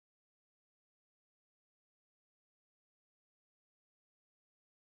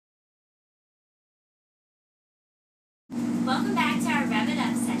Welcome back to our Rev It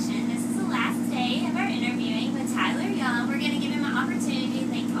Up session. This is the last day of our interviewing with Tyler Young. We're going to give him an opportunity to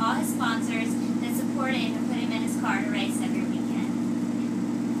thank all his sponsors that support him and put him in his car to race every weekend.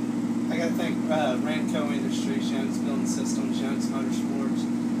 I got to thank Ranco Industries, Young's Building Systems, Young's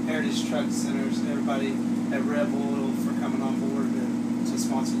Motorsports, Heritage Truck Centers, everybody at Rev Oil for coming on board to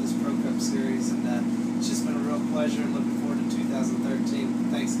sponsor this Pro Cup series. And it's just been a real pleasure and looking forward to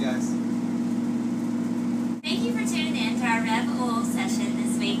 2013. Thanks, guys. Thank you for tuning in to our Rev Oil session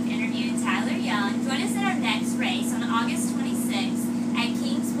this week, interviewing Tyler Young. Join us